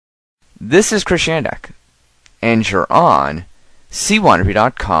This is Chris Yandek, and you're on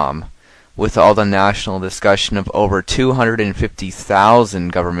C1RP.com with all the national discussion of over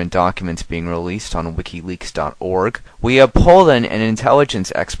 250,000 government documents being released on WikiLeaks.org. We have pulled in an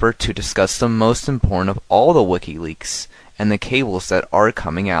intelligence expert to discuss the most important of all the WikiLeaks and the cables that are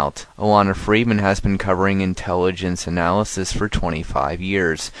coming out. Illana Freedman has been covering intelligence analysis for 25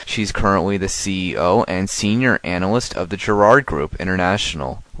 years. She's currently the CEO and senior analyst of the Girard Group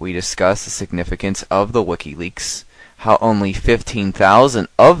International. We discuss the significance of the WikiLeaks, how only 15,000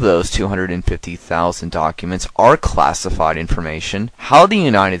 of those 250,000 documents are classified information, how the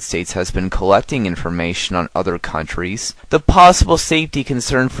United States has been collecting information on other countries, the possible safety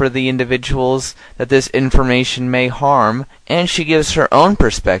concern for the individuals that this information may harm, and she gives her own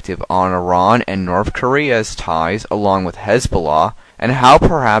perspective on Iran and North Korea's ties along with Hezbollah, and how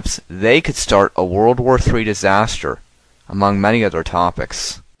perhaps they could start a World War III disaster, among many other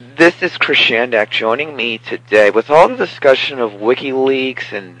topics. This is Chris Yandek joining me today with all the discussion of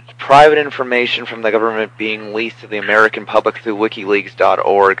WikiLeaks and private information from the government being leased to the American public through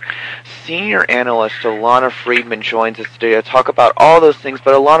WikiLeaks.org. Senior analyst Illana Freedman joins us today to talk about all those things.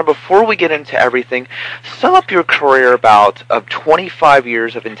 But Illana, before we get into everything, sum up your career of 25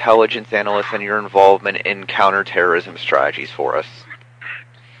 years of intelligence analyst and your involvement in counterterrorism strategies for us.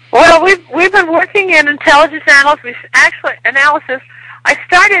 Well, we've been working in intelligence analysis. I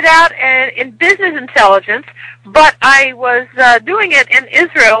started out in business intelligence, but I was doing it in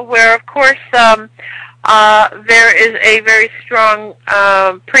Israel, where, of course, there is a very strong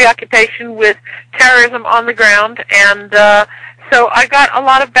preoccupation with terrorism on the ground, and so I got a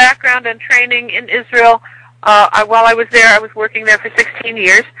lot of background and training in Israel. While I was there, I was working there for 16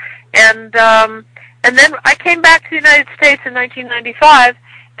 years, and then I came back to the United States in 1995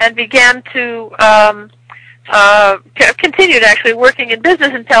 and began to continued actually working in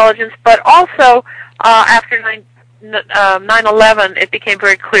business intelligence, but also after 9/11, it became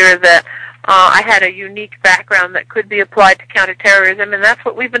very clear that I had a unique background that could be applied to counterterrorism, and that's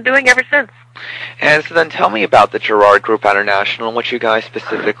what we've been doing ever since. And so then tell me about the Girard Group International and what you guys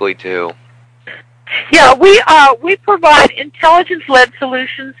specifically do. Yeah, we provide intelligence-led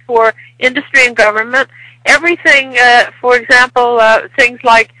solutions for industry and government. Everything, for example, things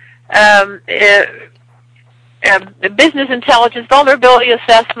like business intelligence, vulnerability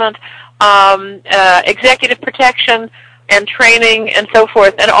assessment, executive protection, and training, and so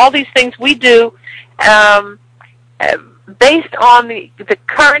forth. And all these things we do based on the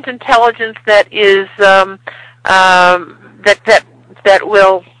current intelligence that is that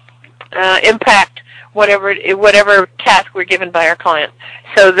will impact whatever task we're given by our client,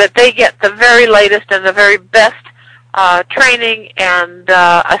 so that they get the very latest and the very best training and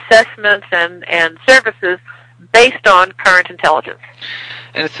assessments and services based on current intelligence.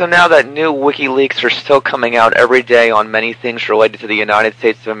 And so now that new WikiLeaks are still coming out every day on many things related to the United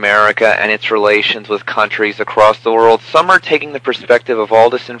States of America and its relations with countries across the world, some are taking the perspective of all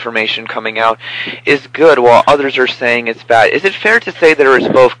this information coming out is good, while others are saying it's bad. Is it fair to say there is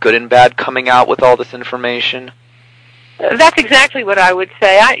both good and bad coming out with all this information? That's exactly what I would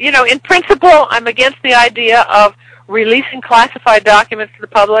say. In principle, I'm against the idea of releasing classified documents to the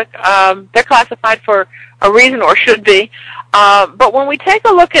public. They're classified for a reason, or should be. But when we take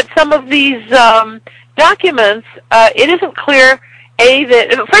a look at some of these documents, it isn't clear,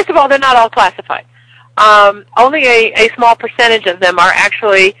 that first of all, they're not all classified. Only a small percentage of them are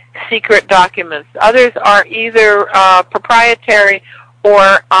actually secret documents. Others are either proprietary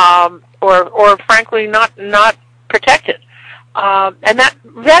or frankly not protected. And that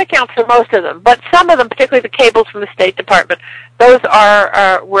accounts for most of them. But some of them, particularly the cables from the State Department, those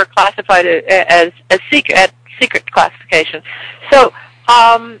were classified as secret classification. So,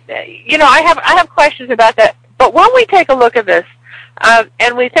 I have questions about that. But when we take a look at this,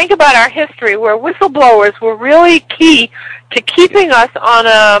 and we think about our history, where whistleblowers were really key to keeping us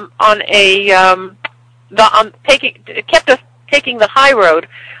kept us taking the high road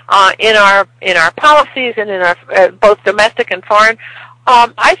in our policies and in our both domestic and foreign.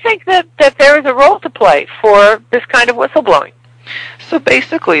 I think that there is a role to play for this kind of whistleblowing. So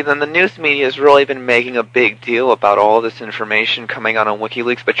basically, then, the news media has really been making a big deal about all this information coming out on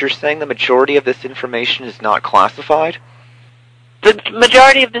WikiLeaks, but you're saying the majority of this information is not classified? The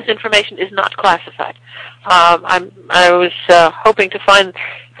majority of this information is not classified. I was hoping to find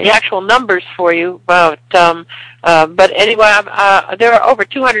the actual numbers for you, but anyway, there are over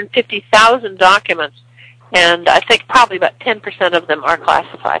 250,000 documents and I think probably about 10% of them are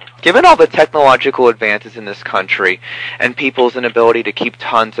classified. Given all the technological advances in this country and people's inability to keep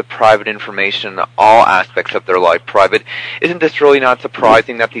tons of private information in all aspects of their life private, isn't this really not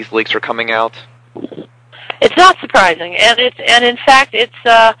surprising that these leaks are coming out? It's not surprising, and in fact it's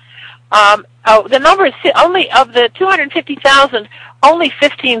the number is only of the 250,000, only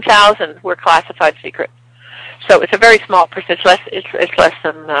 15,000 were classified secret. So it's a very small percentage. It's less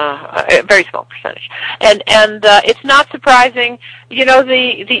than a very small percentage, and it's not surprising. You know,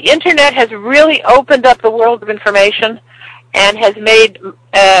 the internet has really opened up the world of information, and has made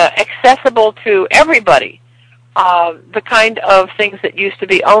accessible to everybody the kind of things that used to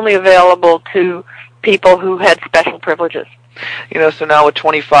be only available to people who had special privileges. You know, so now with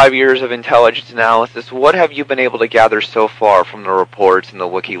 25 years of intelligence analysis, what have you been able to gather so far from the reports and the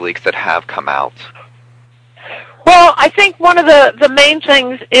WikiLeaks that have come out? Well, I think one of the main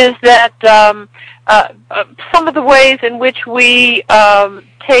things is that some of the ways in which we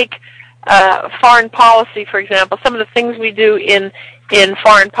take foreign policy, for example, some of the things we do in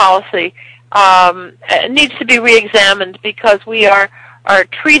foreign policy needs to be reexamined, because we are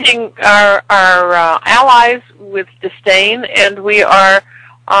treating our allies with disdain, and we are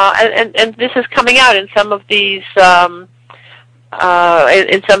and this is coming out in some of these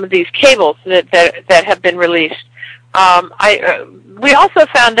cables that have been released. We also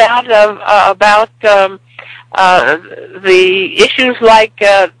found out about the issues like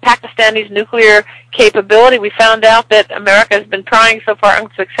Pakistani's nuclear capability. We found out that America has been trying so far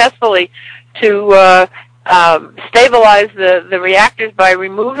unsuccessfully to stabilize the reactors by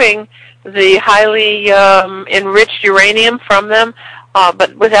removing the highly enriched uranium from them,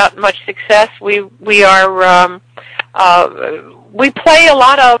 but without much success. We play a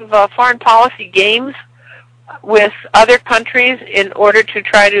lot of foreign policy games with other countries in order to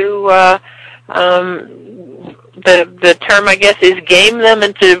try to the term, I guess, is game them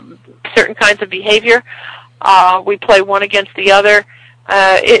into certain kinds of behavior. We play one against the other.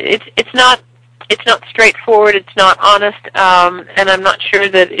 It's not straightforward. It's not honest, and I'm not sure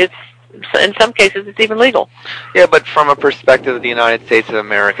that in some cases it's even legal. Yeah, but from a perspective of the United States of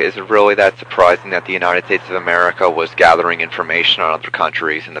America, is it really that surprising that the United States of America was gathering information on other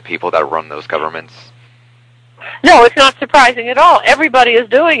countries and the people that run those governments? No, it's not surprising at all. Everybody is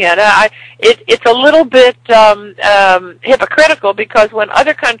doing it. It's a little bit hypocritical, because when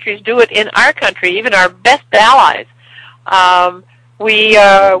other countries do it in our country, even our best allies, we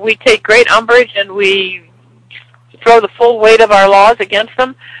take great umbrage and we throw the full weight of our laws against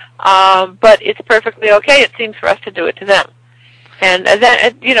them. But it's perfectly okay, it seems, for us to do it to them, and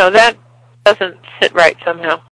that doesn't sit right somehow.